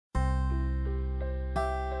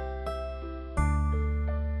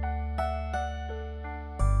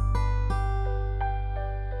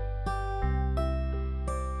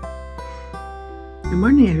Good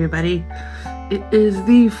morning, everybody. It is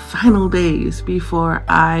the final days before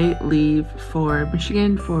I leave for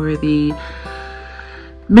Michigan for the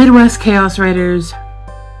Midwest Chaos Writers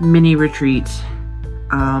mini retreat.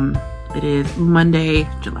 It is Monday,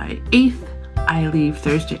 July 8th. I leave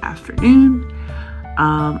Thursday afternoon.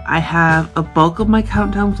 I have a bulk of my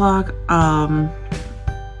countdown vlog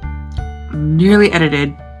nearly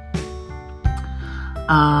edited.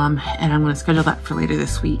 And I'm going to schedule that for later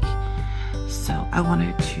this week. So I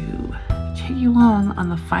wanted to take you along on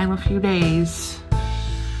the final few days.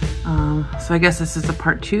 So I guess this is a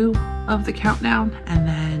part 2 of the countdown, and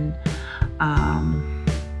then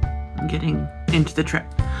getting into the trip.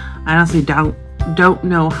 I honestly don't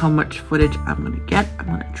know how much footage I'm going to get. I'm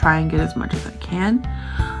going to try and get as much as I can.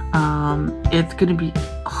 It's going to be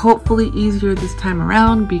hopefully easier this time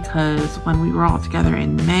around because when we were all together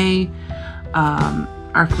in May,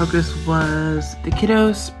 our focus was the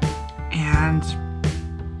kiddos, and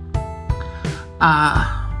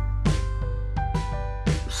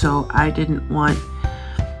so I didn't want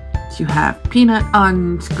to have Peanut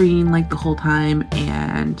on screen like the whole time,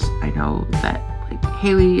 and I know that like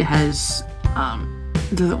Haley has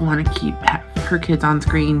doesn't want to keep her kids on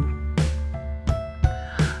screen.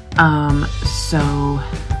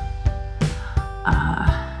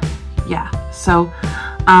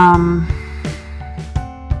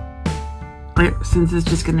 Since it's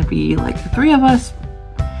just gonna be like the 3 of us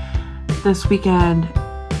this weekend,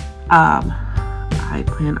 I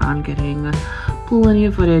plan on getting plenty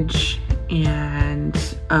of footage and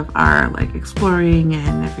of our like exploring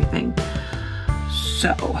and everything.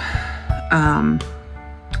 So I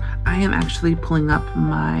am actually pulling up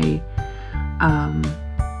my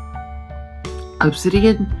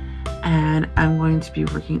Obsidian, and I'm going to be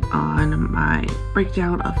working on my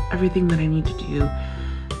breakdown of everything that I need to do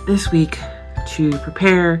this week to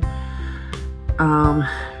prepare,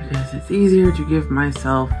 because it's easier to give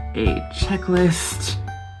myself a checklist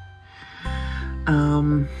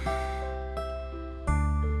and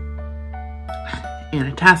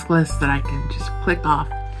a task list that I can just click off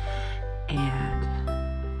and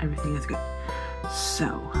everything is good.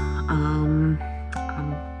 So I'm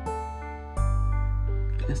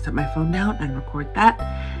gonna set my phone down and record that,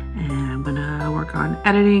 and I'm gonna work on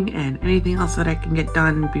editing and anything else that I can get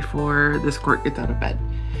done before the squirt gets out of bed.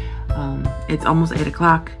 It's almost 8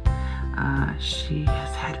 o'clock. She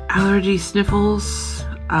has had allergy sniffles.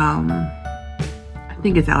 I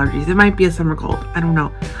think it's allergies. It might be a summer cold. I don't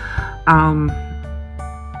know.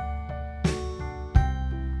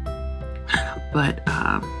 But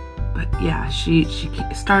yeah, she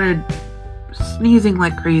started sneezing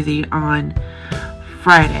like crazy on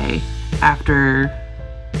Friday after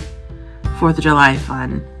 4th of July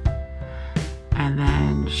fun, and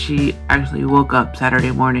then she actually woke up Saturday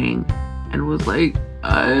morning and was like,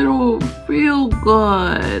 I don't feel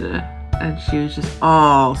good, and she was just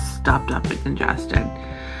all stopped up and congested.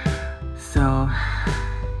 So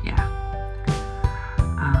yeah,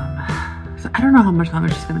 so I don't know how much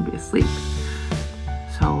longer she's gonna be asleep,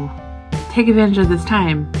 so take advantage of this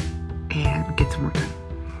time and get some work done.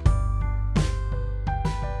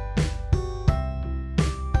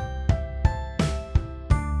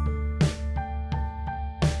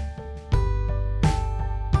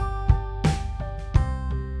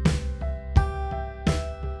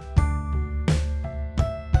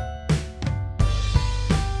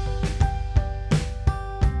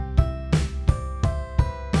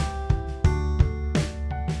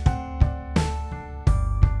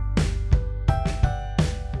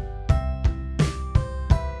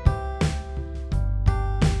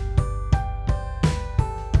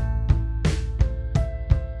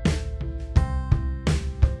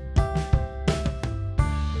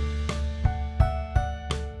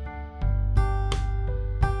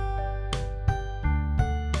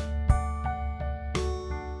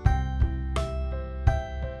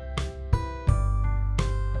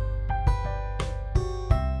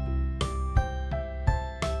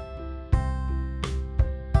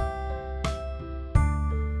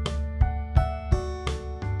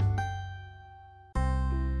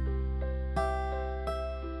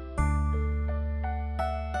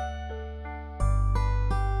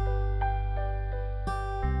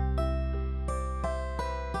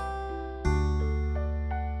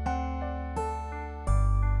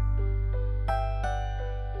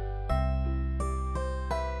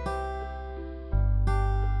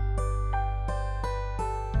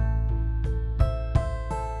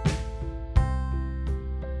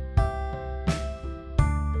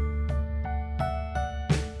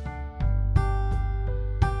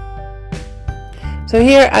 So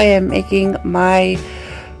here I am making my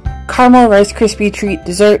caramel Rice Krispie treat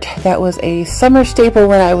dessert that was a summer staple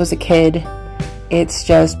when I was a kid. It's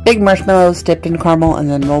just big marshmallows dipped in caramel and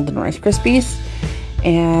then rolled in Rice Krispies.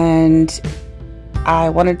 And I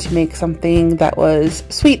wanted to make something that was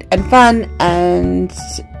sweet and fun and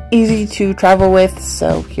easy to travel with,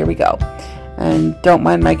 so here we go. And don't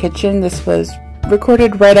mind my kitchen, this was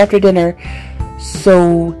recorded right after dinner,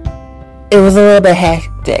 so it was a little bit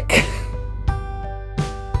hectic.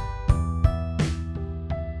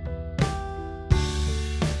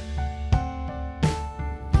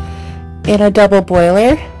 In a double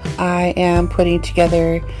boiler, I am putting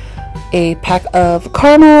together a pack of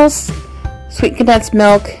caramels, sweet condensed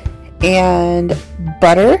milk, and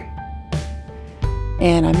butter.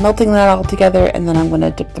 And I'm melting that all together, and then I'm going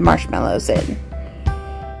to dip the marshmallows in.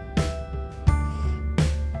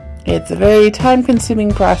 It's a very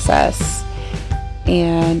time-consuming process,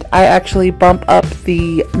 and I actually bump up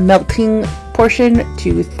the melting portion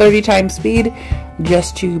to 30 times speed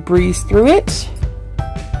just to breeze through it.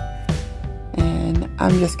 And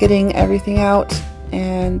I'm just getting everything out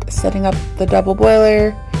and setting up the double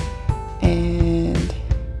boiler, and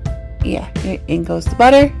yeah, in goes the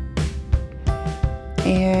butter.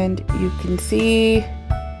 And you can see,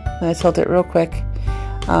 let's tilt it real quick,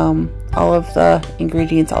 all of the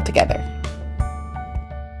ingredients all together.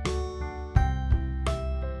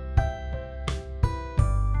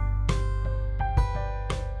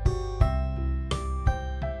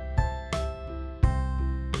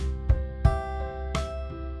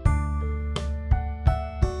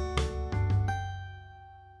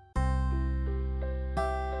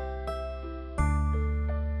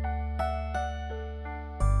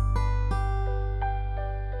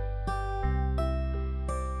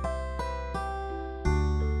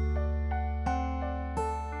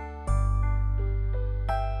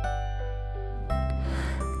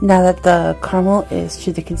 Now that the caramel is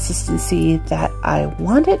to the consistency that I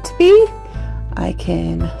want it to be, I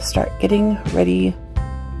can start getting ready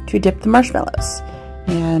to dip the marshmallows.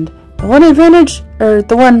 And the one advantage, or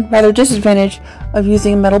the one rather disadvantage of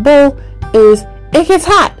using a metal bowl is it gets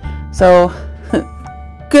hot. So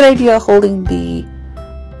good idea holding the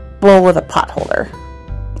bowl with a pot holder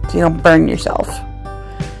so you don't burn yourself.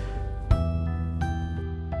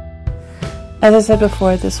 As I said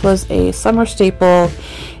before, this was a summer staple.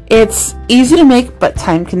 It's easy to make, but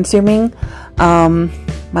time consuming.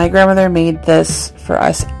 My grandmother made this for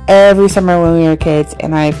us every summer when we were kids,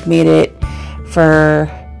 and I've made it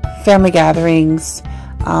for family gatherings.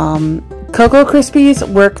 Cocoa Krispies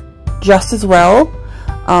work just as well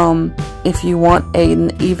if you want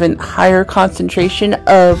an even higher concentration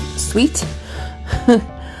of sweet.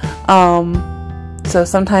 So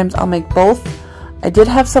sometimes I'll make both. I did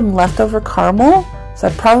have some leftover caramel, so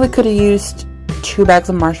I probably could have used 2 bags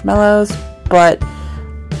of marshmallows, but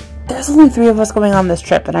there's only 3 of us going on this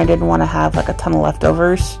trip, and I didn't want to have like a ton of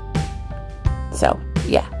leftovers. So,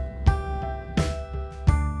 yeah.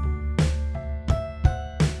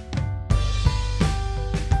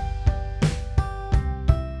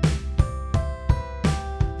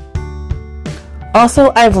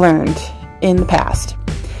 Also, I've learned in the past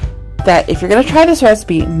that if you're going to try this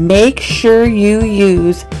recipe, make sure you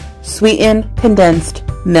use sweetened condensed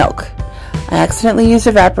milk. I accidentally used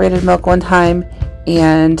evaporated milk one time,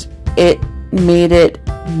 and it made it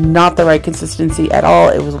not the right consistency at all.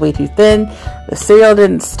 It was way too thin. The cereal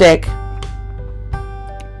didn't stick,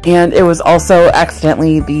 and it was also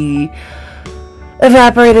accidentally the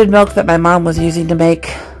evaporated milk that my mom was using to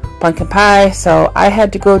make pumpkin pie, so I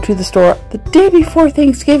had to go to the store the day before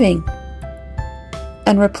Thanksgiving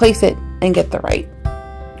and replace it and get the right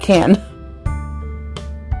can.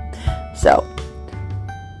 So,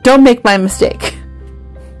 don't make my mistake.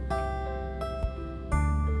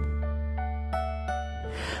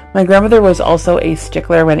 My grandmother was also a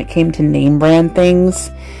stickler when it came to name brand things,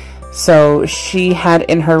 so she had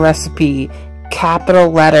in her recipe capital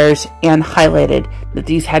letters and highlighted that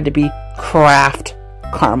these had to be Kraft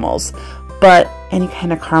caramels, but any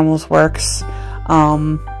kind of caramels works.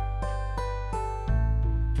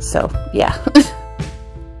 So yeah,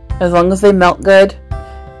 as long as they melt good,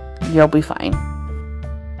 you'll be fine.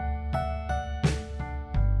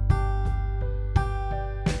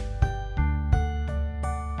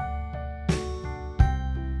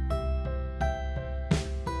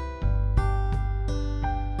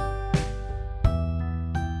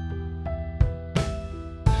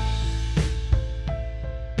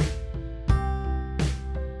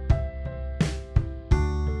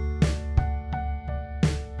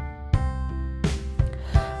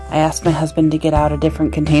 I asked my husband to get out a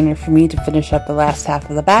different container for me to finish up the last half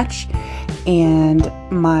of the batch, and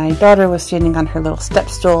my daughter was standing on her little step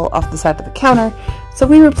stool off the side of the counter, so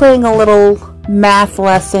we were playing a little math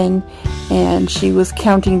lesson, and she was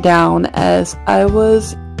counting down as I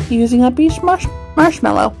was using up each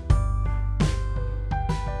marshmallow.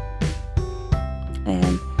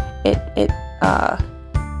 And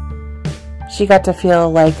she got to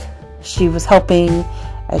feel like she was helping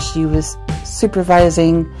as she was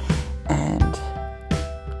supervising, and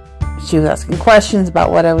she was asking questions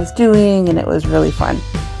about what I was doing, and it was really fun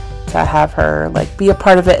to have her like be a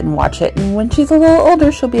part of it and watch it. And when she's a little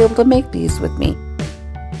older, she'll be able to make these with me.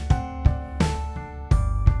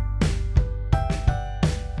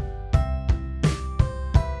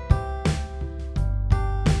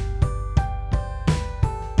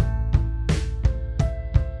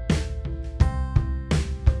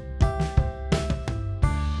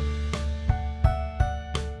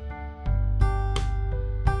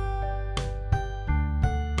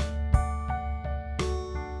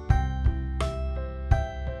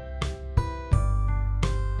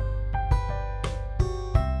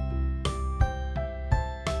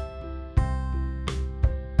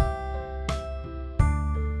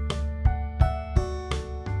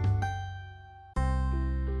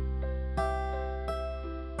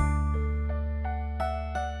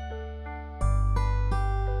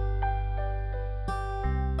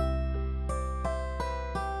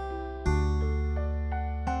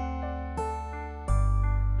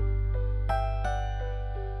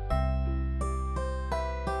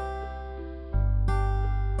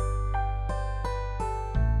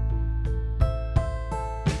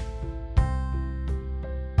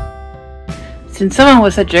 Since someone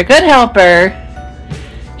was such a good helper,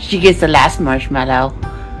 she gets the last marshmallow.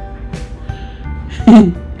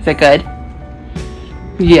 Is that good?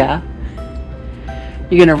 Yeah.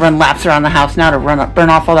 You're gonna run laps around the house now to burn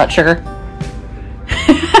off all that sugar?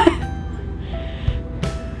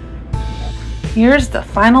 Here's the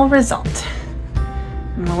final result.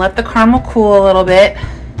 I'm gonna let the caramel cool a little bit,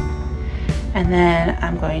 and then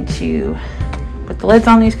I'm going to put the lids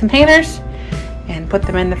on these containers and put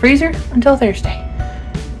them in the freezer until Thursday.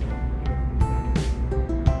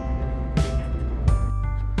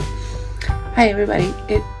 Hi everybody,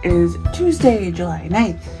 it is Tuesday, July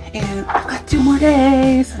 9th, and I've got 2 more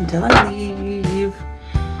days until I leave.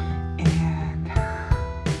 And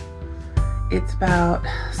it's about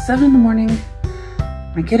 7 in the morning.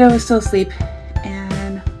 My kiddo is still asleep,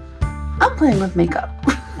 and I'm playing with makeup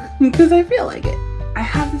because I feel like it. I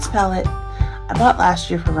have this palette I bought last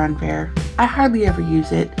year for Run Fair. I hardly ever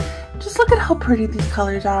use it. Just look at how pretty these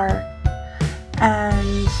colors are.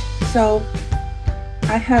 And so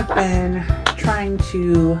I have been trying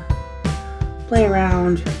to play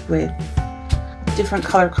around with different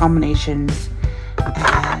color combinations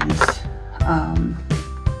and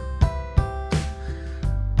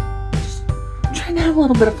just trying to have a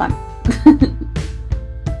little bit of fun.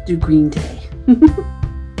 Do green today.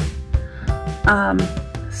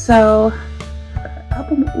 So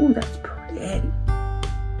ooh, that's pretty.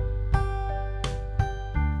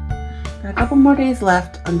 Got a couple more days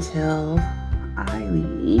left until I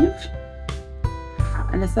leave.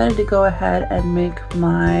 I decided to go ahead and make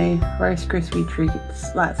my Rice Krispie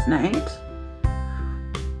treats last night.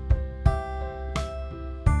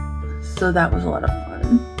 So that was a lot of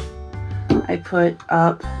fun. I put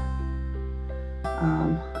up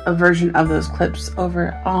a version of those clips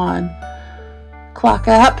over on Clock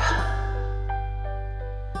app,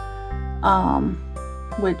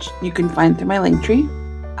 which you can find through my link tree.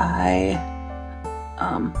 I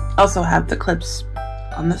also have the clips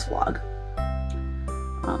on this vlog.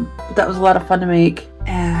 But that was a lot of fun to make,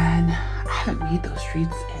 and I haven't made those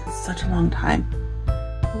treats in such a long time.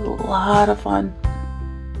 It was a lot of fun,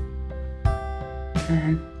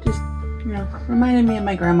 and just, you know, reminded me of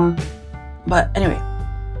my grandma. But anyway,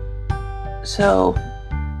 so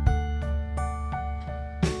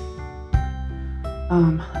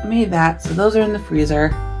I made that, so those are in the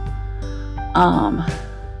freezer.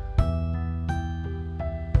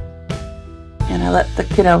 And I let the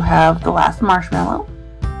kiddo have the last marshmallow.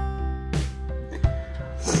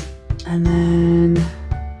 And then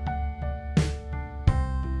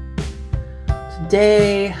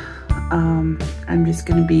today, I'm just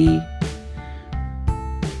gonna be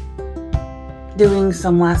doing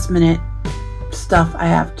some last minute stuff. I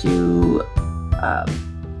have to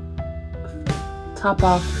top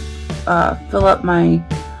off, fill up my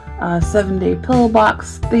 7-day pillow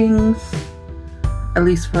box things, at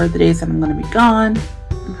least for the days that I'm going to be gone.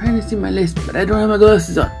 I'm trying to see my list, but I don't have my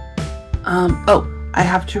glasses on. Oh, I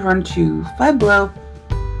have to run to Five Below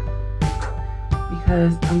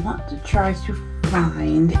because I want to try to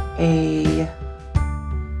find a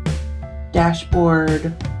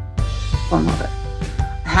dashboard phone holder.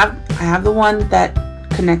 I have the one that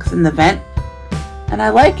connects in the vent, and I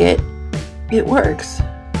like it. It works.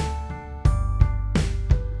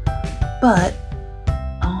 But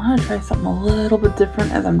I want to try something a little bit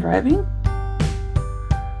different as I'm driving.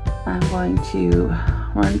 I'm going to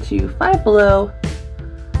run to Five Below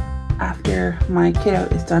after my kiddo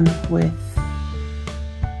is done with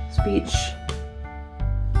speech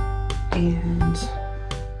and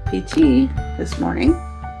PT this morning,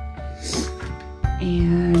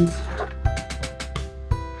 and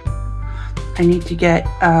I need to get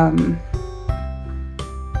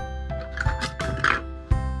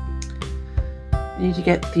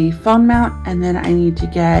the phone mount, and then I need to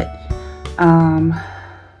get a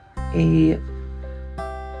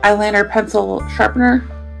eyeliner pencil sharpener,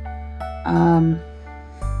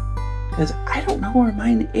 because I don't know where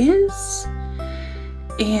mine is,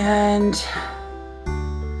 and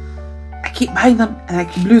I keep buying them and I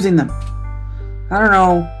keep losing them. I don't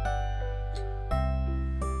know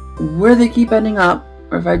where they keep ending up,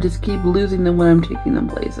 or if I just keep losing them when I'm taking them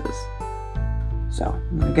places. So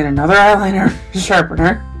I'm gonna get another eyeliner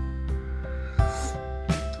sharpener,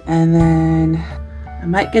 and then I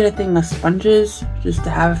might get a thing of sponges just to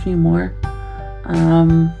have a few more.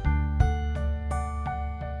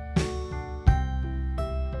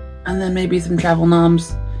 And then maybe some travel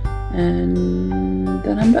noms, and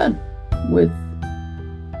then I'm done with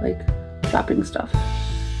like shopping stuff.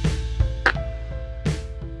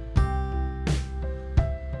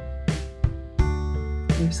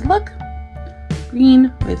 Here's a look.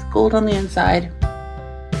 Green with gold on the inside.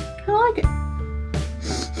 I like it.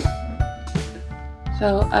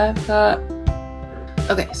 So I've got,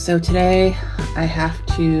 okay, so today I have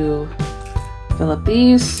to fill up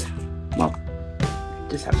these. Well,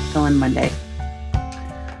 just have to fill in Monday,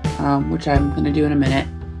 which I'm gonna do in a minute.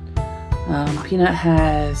 Peanut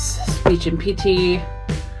has speech and PT.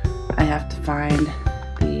 I have to find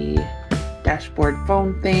the dashboard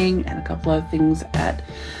phone thing and a couple other things at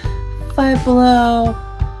Five Below.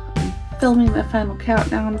 I'm filming my final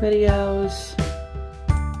countdown videos.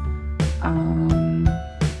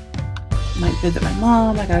 Might visit my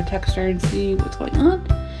mom. I gotta text her and see what's going on.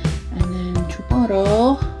 And then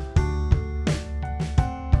tomorrow,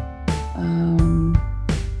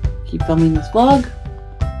 keep filming this vlog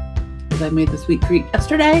because I made the sweet treat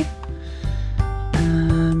yesterday.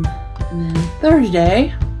 And then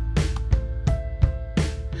Thursday,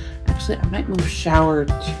 actually I might move shower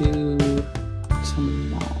to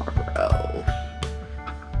tomorrow.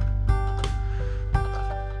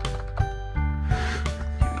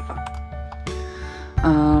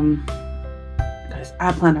 Guys,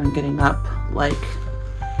 I plan on getting up like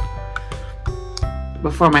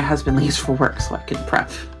before my husband leaves for work so I can prep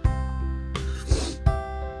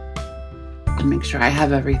and make sure I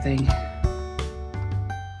have everything.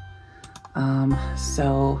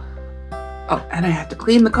 Oh, and I have to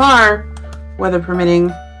clean the car, weather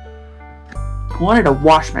permitting. I wanted to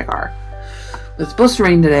wash my car, but it's supposed to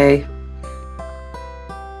rain today.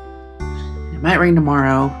 It might rain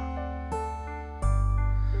tomorrow.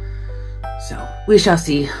 So we shall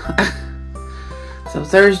see. So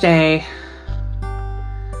Thursday,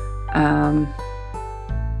 I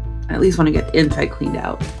at least want to get the inside cleaned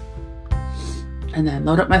out, and then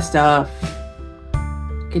load up my stuff,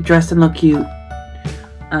 get dressed and look cute,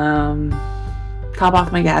 top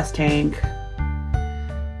off my gas tank,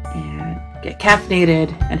 and get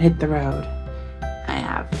caffeinated and hit the road. I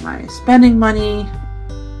have my spending money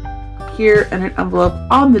here in an envelope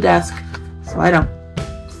on the desk, so I don't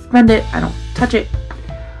spend it, I don't touch it.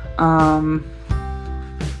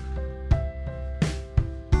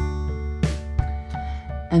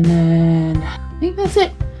 And then I think that's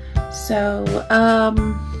it. So,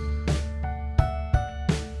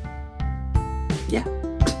 yeah.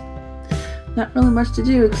 Not really much to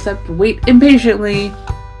do except wait impatiently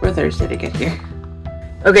for Thursday to get here.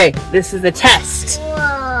 Okay, this is the test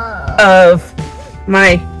of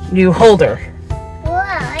my new holder. Wow,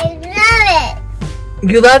 I love it.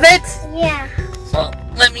 You love it? Yeah. Well,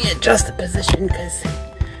 let me adjust the position because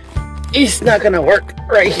it's not gonna work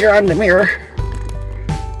right here on the mirror.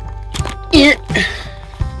 Here.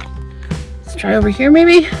 Let's try over here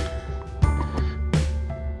maybe.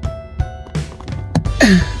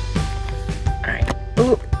 Alright.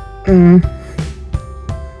 Ooh.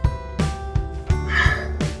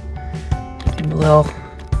 Give him a little.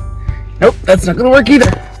 Nope, that's not gonna work either.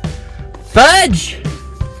 Fudge!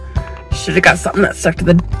 Should have got something that stuck to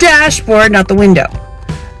the dashboard, not the window.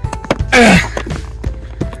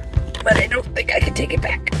 But I don't think I can take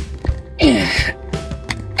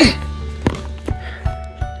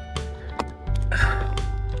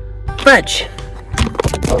Budge.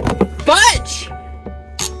 Budge!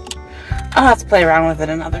 I'll have to play around with it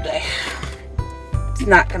another day. It's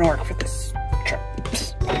not going to work for this trip.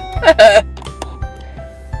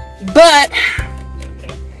 But,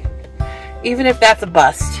 even if that's a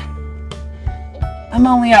bust, I'm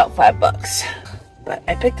only out $5. But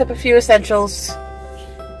I picked up a few essentials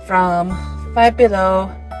from Five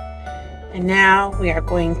Below. And now we are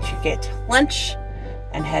going to get lunch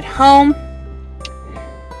and head home.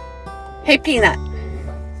 Hey, Peanut.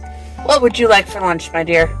 What would you like for lunch, my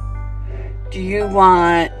dear? Do you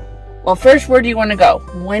want... Well, first, where do you want to go?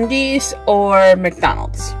 Wendy's or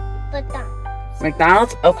McDonald's? McDonald's.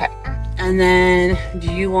 McDonald's? Okay. And then,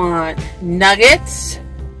 do you want nuggets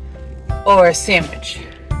or a sandwich?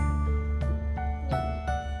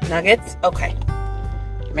 Nuggets? Okay.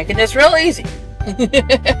 Making this real easy.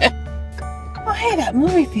 Oh, hey, that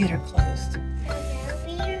movie theater closed.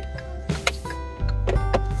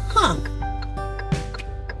 Huh.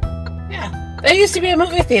 Yeah, there used to be a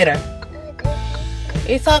movie theater.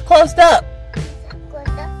 It's all closed up.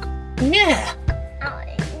 Yeah.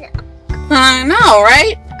 I know,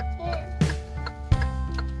 right?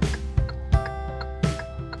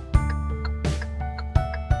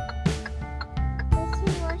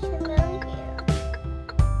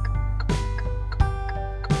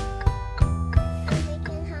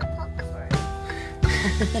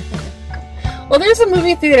 Well, there's a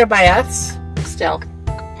movie theater by us still,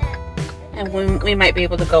 and we might be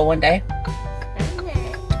able to go one day.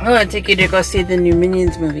 I want to take you to go see the new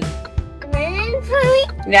Minions movie. The Minions movie?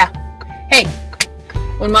 Yeah. Hey,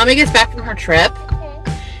 when Mommy gets back from her trip,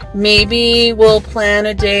 maybe we'll plan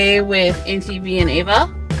a day with Auntie V and Ava.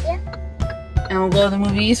 Yeah. And we'll go to the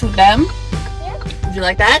movies with them. Yeah. Would you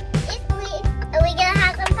like that? Yes, please. And we're gonna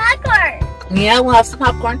have some popcorn. Yeah, we'll have some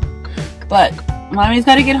popcorn. But Mommy's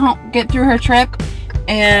got to get through her trip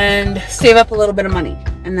and save up a little bit of money,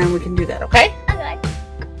 and then we can do that. Okay? Okay.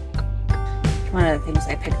 One of the things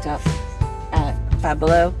I picked up at Five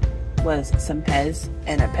Below was some Pez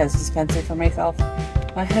and a Pez dispenser for myself.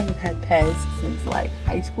 I haven't had Pez since like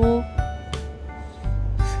high school,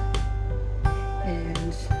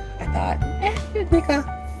 and I thought, it'd make a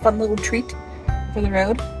fun little treat for the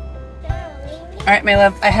road. All right, my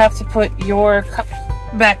love, I have to put your cup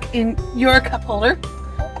back in your cup holder,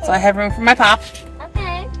 so I have room for my pop.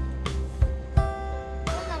 Okay. The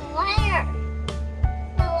wire.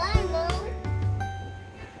 The wire, Mom.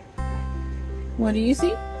 What do you see?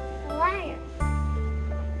 The wire.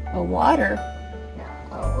 A water.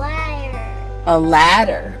 A wire. A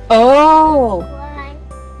ladder. Oh, Why?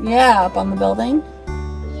 yeah, up on the building.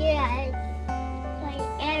 Yeah, it's like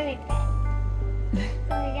everything. We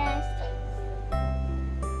gotta stay.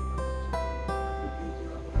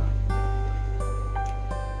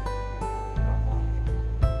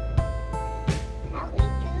 How we do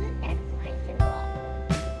that quite a lot.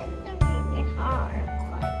 It's really hard.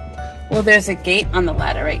 Well, there's a gate on the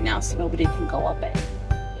ladder right now, so nobody can go up it.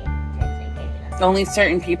 Only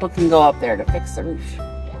certain people can go up there to fix the roof.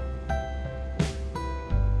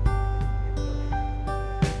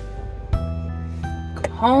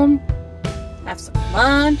 Go home, have some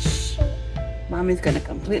lunch. Mommy's gonna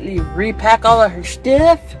completely repack all of her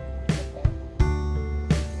stuff.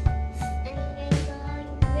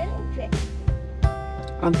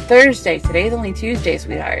 On Thursday. Today's only Tuesday,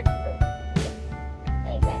 sweetheart.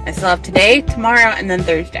 I still have today, tomorrow, and then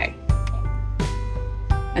Thursday.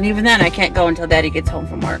 And even then, I can't go until Daddy gets home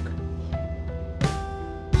from work.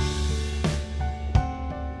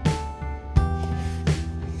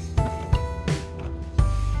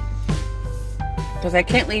 Because I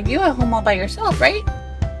can't leave you at home all by yourself, right?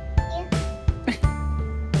 Yeah.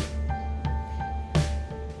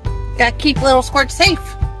 Gotta keep little Squirt safe.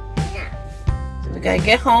 Yeah. So we gotta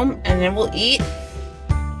get home, and then we'll eat.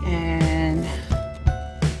 And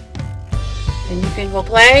then you can go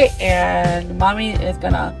play, and Mommy is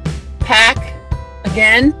gonna pack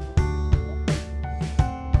again.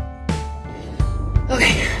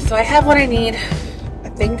 Okay, so I have what I need. I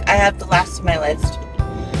think I have the last of my list.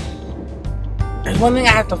 There's one thing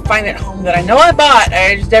I have to find at home that I know I bought,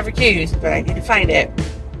 I just never used, but I need to find it.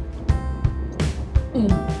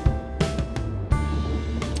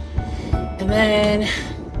 And then,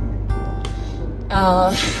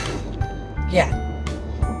 yeah.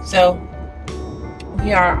 So,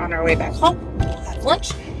 we are on our way back home. We'll have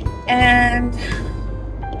lunch. And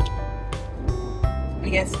I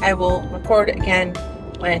guess I will record again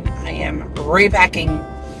when I am repacking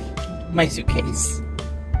my suitcase.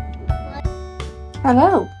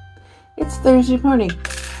 Hello. It's Thursday morning.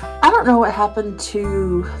 I don't know what happened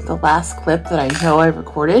to the last clip that I know I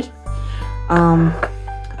recorded.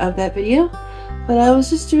 I of that video, but I was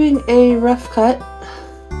just doing a rough cut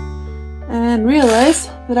and realized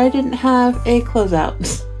that I didn't have a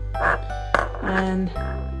closeout. And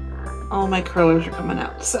all my curlers are coming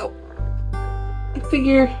out, so I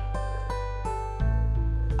figure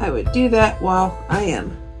I would do that while I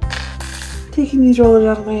am taking these rollers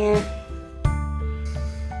out of my hair.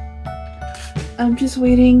 I'm just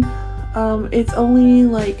waiting. It's only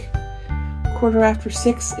like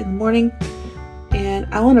 6:15 in the morning, and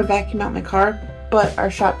I want to vacuum out my car, but our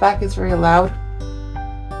shop vac is very loud.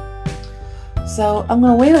 So I'm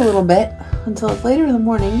going to wait a little bit until it's later in the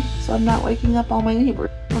morning so I'm not waking up all my neighbors.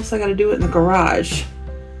 Unless I got to do it in the garage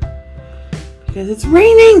because it's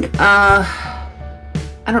raining. I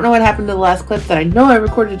don't know what happened to the last clip that I know I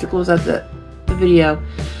recorded to close out the video,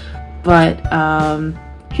 but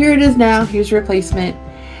here it is now. Here's your replacement,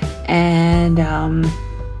 and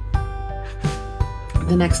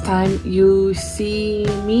the next time you see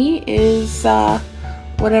me is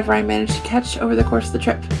whatever I managed to catch over the course of the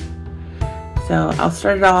trip. So I'll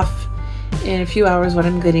start it off in a few hours when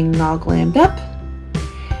I'm getting all glammed up,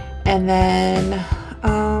 and then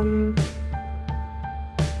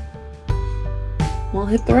we'll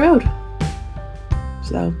hit the road.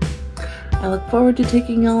 So I look forward to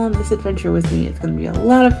taking y'all on this adventure with me. It's going to be a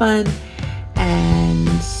lot of fun, and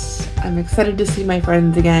I'm excited to see my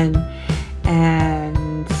friends again,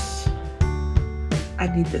 and I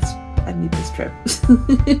need this trip.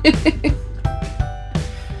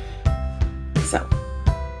 So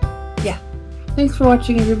yeah, thanks for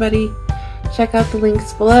watching, everybody. Check out the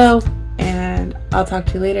links below, and I'll talk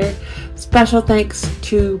to you later. Special thanks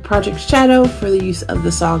to Project Shadow for the use of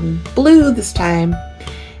the song Blue this time,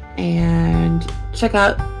 and check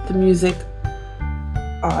out the music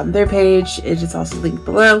on their page. It is also linked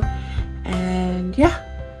below, and yeah,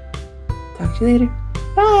 talk to you later.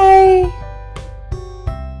 Bye.